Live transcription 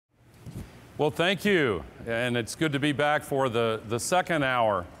Well, thank you. And it's good to be back for the second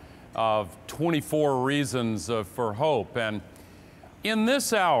hour of 24 Reasons for Hope. And in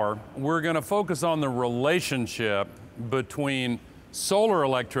this hour, we're going to focus on the relationship between solar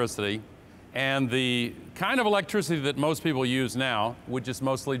electricity and the kind of electricity that most people use now, which is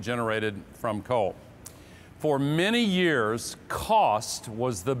mostly generated from coal. For many years, cost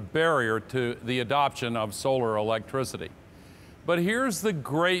was the barrier to the adoption of solar electricity. But here's the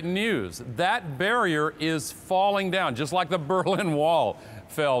great news. That barrier is falling down, just like the Berlin Wall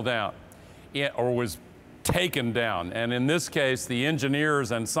fell down or was taken down. And in this case, the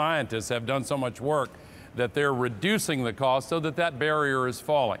engineers and scientists have done so much work that they're reducing the cost so that that barrier is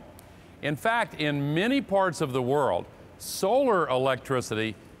falling. In fact, in many parts of the world, solar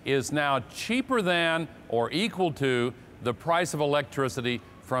electricity is now cheaper than or equal to the price of electricity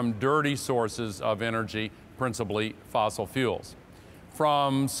from dirty sources of energy, principally fossil fuels.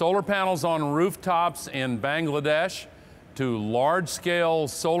 From solar panels on rooftops in Bangladesh to large-scale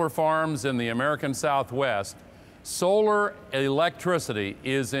solar farms in the American Southwest, solar electricity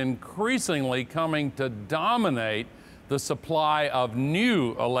is increasingly coming to dominate the supply of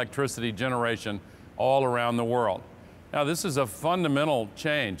new electricity generation all around the world. Now, this is a fundamental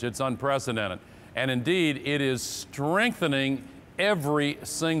change. It's unprecedented. And indeed, it is strengthening every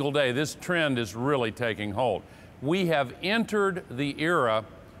single day. This trend is really taking hold. We have entered the era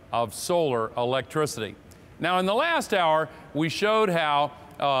of solar electricity. Now, in the last hour, we showed how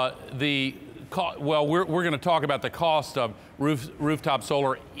we're going to talk about the cost of rooftop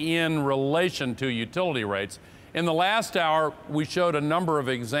solar in relation to utility rates. In the last hour, we showed a number of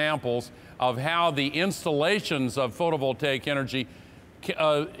examples of how the installations of photovoltaic energy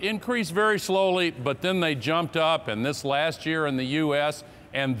increased very slowly, but then they jumped up, and this last year in the U.S.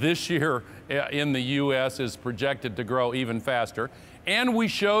 and this year in the U.S. is projected to grow even faster. And we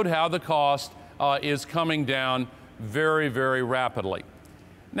showed how the cost is coming down very, very rapidly.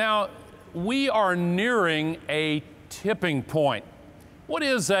 Now, we are nearing a tipping point. What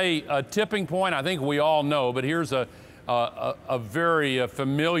is a tipping point? I think we all know, but here's a very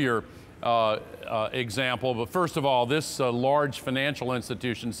familiar example. But first of all, this large financial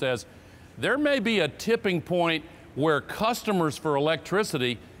institution says there may be a tipping point where customers for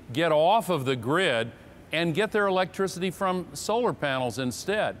electricity get off of the grid and get their electricity from solar panels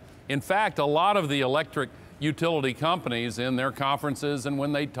instead. In fact, a lot of the electric utility companies in their conferences and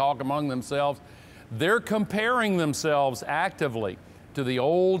when they talk among themselves, they're comparing themselves actively to the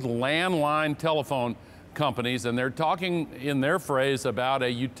old landline telephone companies, and they're talking in their phrase about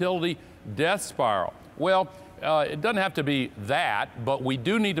a utility death spiral. Well, it doesn't have to be that, but we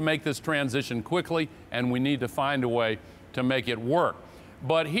do need to make this transition quickly, and we need to find a way to make it work.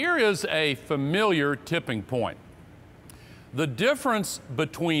 But here is a familiar tipping point. The difference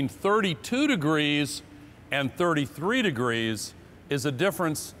between 32 degrees and 33 degrees is a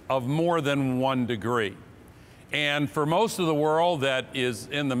difference of more than 1 degree. And for most of the world that is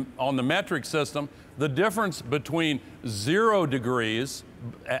on the metric system, the difference between 0 degrees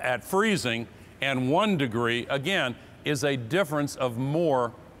at freezing and 1 degree, again, is a difference of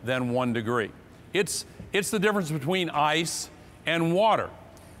more than 1 degree. It's the difference between ice and water.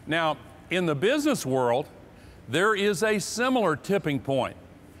 Now, in the business world, there is a similar tipping point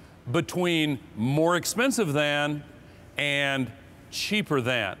between more expensive than and cheaper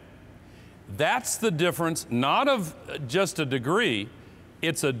than. That's the difference, not of just a degree,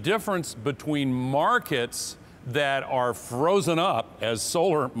 it's a difference between markets that are frozen up, as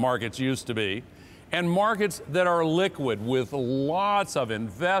solar markets used to be, and markets that are liquid with lots of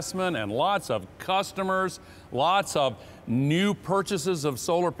investment and lots of customers, lots of new purchases of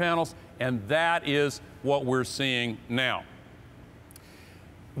solar panels, and that is what we're seeing now.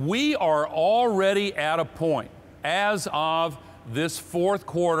 We are already at a point, as of this fourth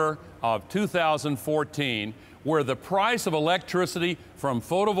quarter of 2014, where the price of electricity from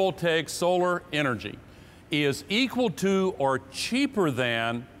photovoltaic solar energy is equal to or cheaper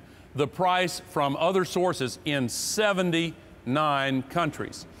than the price from other sources in 79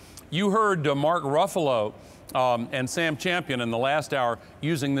 countries. You heard Mark Ruffalo and Sam Champion in the last hour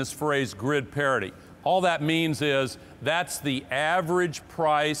using this phrase, grid parity. All that means is that's the average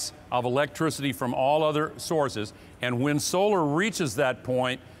price of electricity from all other sources, and when solar reaches that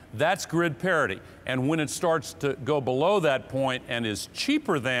point, that's grid parity. And when it starts to go below that point and is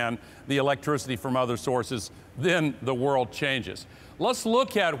cheaper than the electricity from other sources, then the world changes. Let's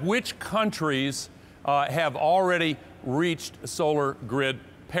look at which countries have already reached solar grid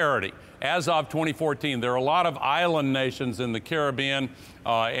parity. As of 2014, there are a lot of island nations in the Caribbean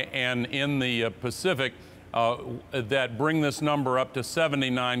and in the Pacific that bring this number up to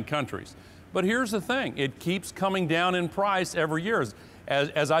 79 countries. But here's the thing, it keeps coming down in price every year.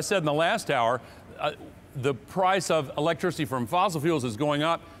 As I said in the last hour, the price of electricity from fossil fuels is going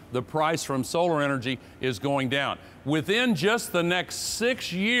up, the price from solar energy is going down. Within just the next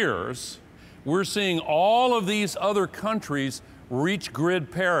 6 years, we're seeing all of these other countries reach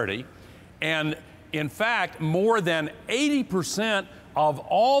grid parity, and in fact, more than 80% of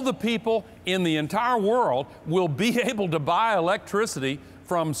all the people in the entire world will be able to buy electricity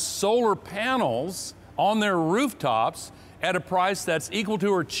from solar panels on their rooftops at a price that's equal to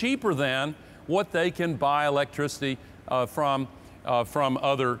or cheaper than what they can buy electricity from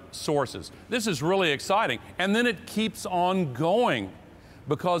other sources. This is really exciting. And then it keeps on going,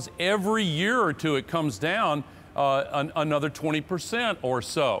 because every year or two it comes down another 20% or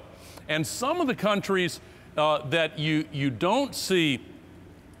so. And some of the countries that you don't see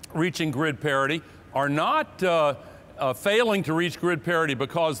reaching grid parity are not failing to reach grid parity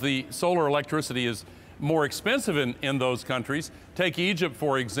because the solar electricity is more expensive in those countries. Take Egypt,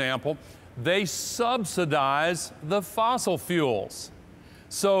 for example. They subsidize the fossil fuels.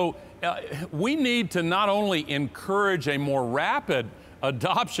 So we need to not only encourage a more rapid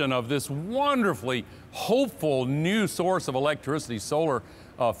adoption of this wonderfully hopeful new source of electricity, solar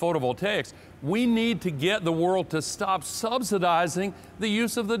photovoltaics, we need to get the world to stop subsidizing the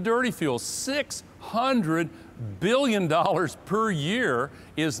use of the dirty fuels. $600 billion per year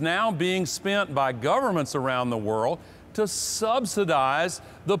is now being spent by governments around the world to subsidize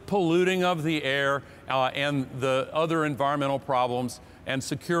the polluting of the air and the other environmental problems and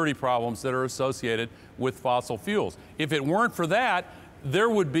security problems that are associated with fossil fuels. If it weren't for that, there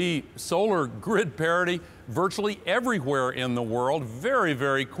would be solar grid parity virtually everywhere in the world very,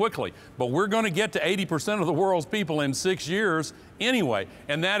 very quickly. But we're going to get to 80% of the world's people in 6 years anyway,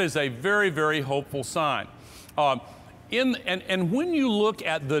 and that is a very, very hopeful sign. And when you look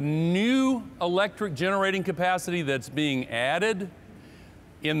at the new electric generating capacity that's being added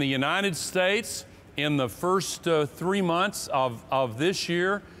in the United States in the first 3 months of this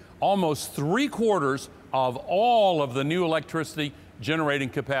year, almost 3/4 of all of the new electricity generating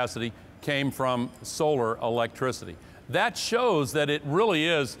capacity came from solar electricity. That shows that it really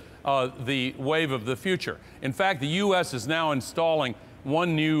is the wave of the future. In fact, the U.S. is now installing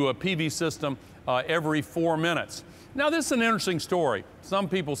one new PV system every 4 minutes. Now, this is an interesting story. Some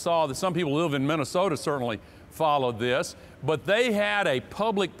people saw this, some people who live in Minnesota certainly followed this, but they had a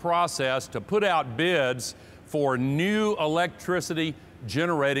public process to put out bids for new electricity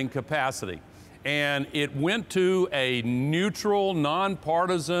generating capacity. And it went to a neutral,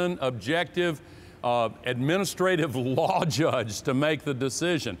 nonpartisan, objective, administrative law judge to make the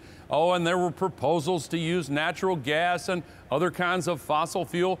decision. Oh, and there were proposals to use natural gas and other kinds of fossil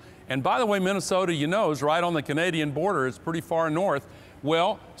fuel. And by the way, Minnesota, you know, is right on the Canadian border. It's pretty far north.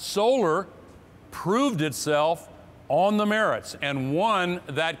 Well, solar proved itself on the merits and won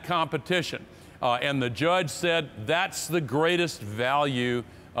that competition. And the judge said that's the greatest value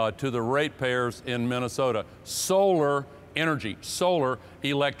to the ratepayers in Minnesota: solar energy, solar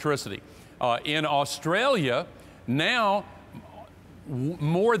electricity. In Australia, now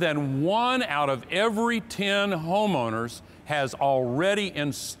more than 1 out of every 10 homeowners has already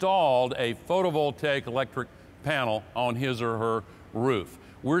installed a photovoltaic electric panel on his or her roof.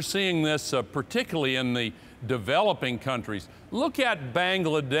 We're seeing this particularly in the developing countries. Look at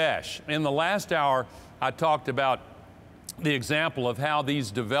Bangladesh. In the last hour, I talked about the example of how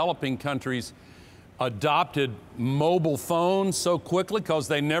these developing countries adopted mobile phones so quickly because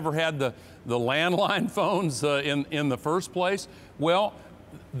they never had the landline phones in the first place. Well,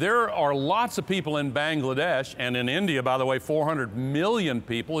 there are lots of people in Bangladesh, and in India, by the way, 400 million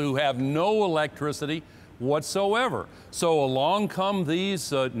people who have no electricity whatsoever. So along come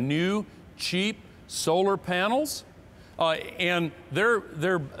these new, cheap solar panels, and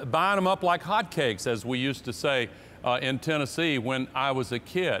they're buying them up like hotcakes, as we used to say in Tennessee when I was a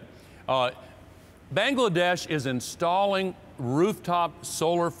kid. Bangladesh is installing rooftop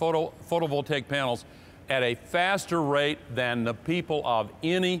solar photovoltaic panels at a faster rate than the people of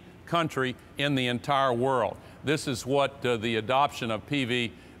any country in the entire world. This is what the adoption of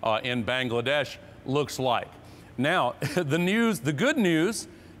PV in Bangladesh looks like. Now, the good news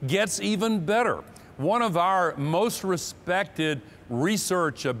gets even better. One of our most respected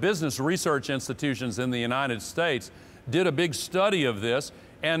business research institutions in the United States did a big study of this,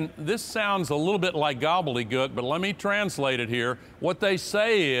 and this sounds a little bit like gobbledygook, but let me translate it here. What they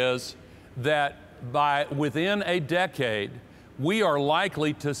say is that within a decade, we are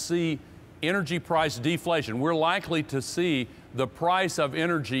likely to see energy price deflation. We're likely to see the price of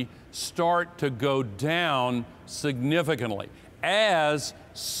energy start to go down significantly. as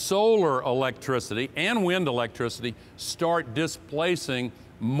solar electricity and wind electricity start displacing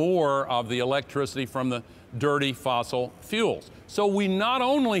more of the electricity from the dirty fossil fuels. So we not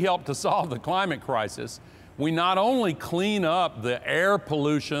only help to solve the climate crisis, we not only clean up the air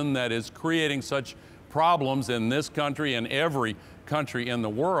pollution that is creating such problems in this country and every country in the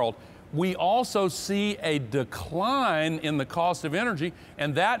world, we also see a decline in the cost of energy,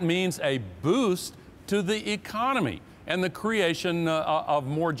 and that means a boost to the economy and the creation of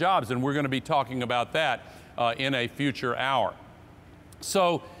more jobs. And we're going to be talking about that in a future hour.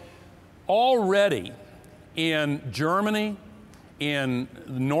 So already in Germany, in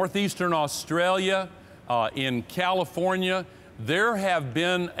northeastern Australia, in California, there have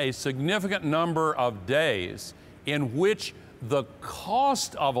been a significant number of days in which the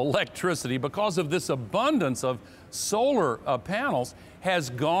cost of electricity, because of this abundance of solar panels, has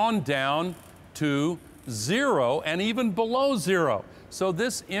gone down to zero and even below zero. So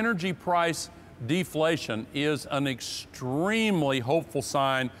this energy price deflation is an extremely hopeful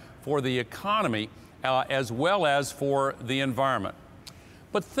sign for the economy as well as for the environment.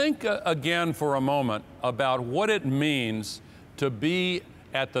 But think again for a moment about what it means to be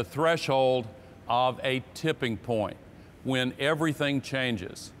at the threshold of a tipping point when everything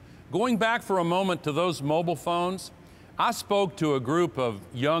changes. Going back for a moment to those mobile phones, I spoke to a group of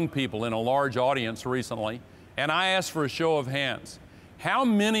young people in a large audience recently, and I asked for a show of hands. How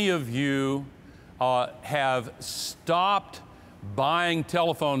many of you have stopped buying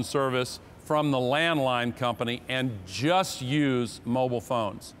telephone service from the landline company and just use mobile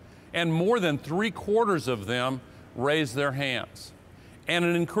phones? And more than 3/4 of them raised their hands. And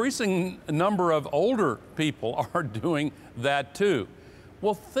an increasing number of older people are doing that too.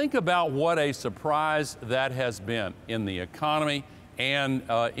 Well, think about what a surprise that has been in the economy and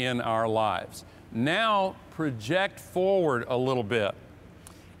in our lives. Now project forward a little bit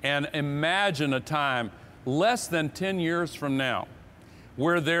and imagine a time less than 10 years from now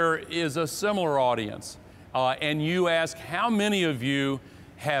where there is a similar audience and you ask how many of you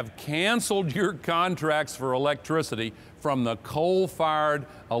have canceled your contracts for electricity from the coal-fired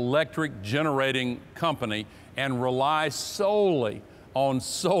electric generating company and rely solely on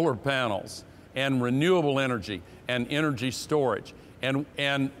solar panels and renewable energy and energy storage.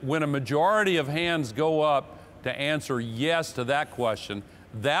 And when a majority of hands go up to answer yes to that question,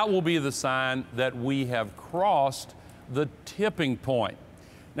 that will be the sign that we have crossed the tipping point.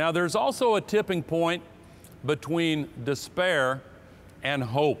 Now, there's also a tipping point between despair and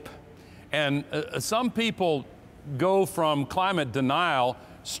hope. And some people go from climate denial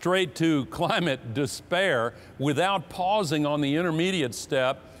straight to climate despair without pausing on the intermediate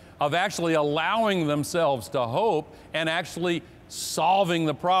step of actually allowing themselves to hope and actually solving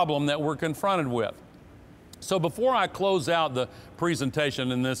the problem that we're confronted with. So before I close out the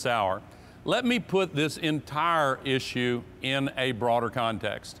presentation in this hour, let me put this entire issue in a broader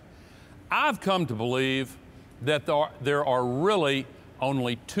context. I've come to believe that there are really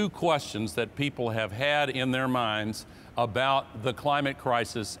only two questions that people have had in their minds about the climate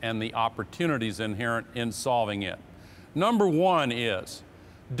crisis and the opportunities inherent in solving it. Number one is,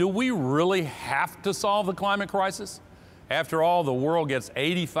 do we really have to solve the climate crisis? After all, the world gets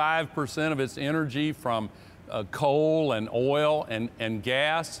 85% of its energy from coal and oil and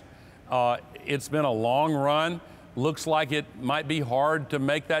gas. It's been a long run. Looks like it might be hard to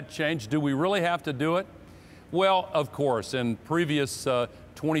make that change. Do we really have to do it? Well, of course, in previous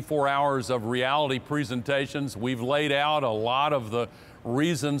 24 hours of reality presentations, we've laid out a lot of the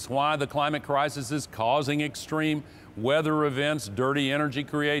reasons why the climate crisis is causing extreme weather events. Dirty energy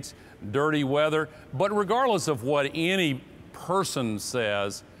creates dirty weather. But regardless of what any person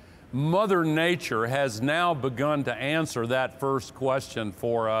says, Mother Nature has now begun to answer that first question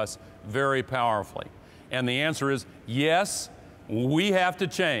for us very powerfully. And the answer is yes, we have to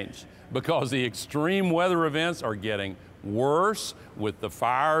change, because the extreme weather events are getting worse with the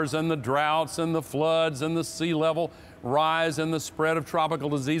fires and the droughts and the floods and the sea level rise and the spread of tropical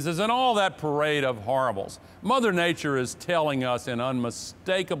diseases and all that parade of horribles. Mother Nature is telling us in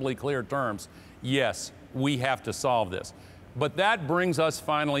unmistakably clear terms, yes, we have to solve this. But that brings us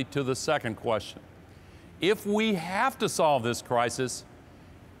finally to the second question. If we have to solve this crisis,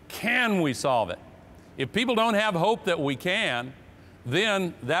 can we solve it? If people don't have hope that we can,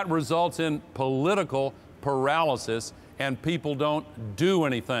 then that results in political paralysis and people don't do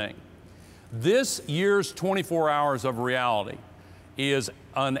anything. This year's 24 hours of reality is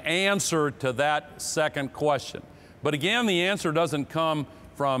an answer to that second question. But again, the answer doesn't come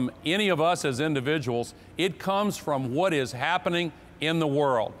from any of us as individuals. It comes from what is happening in the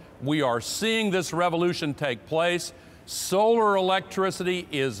world. We are seeing this revolution take place. Solar electricity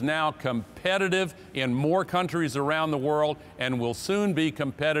is now competitive in more countries around the world and will soon be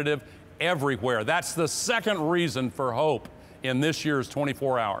competitive everywhere. That's the second reason for hope in this year's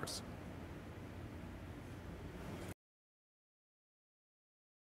 24 hours.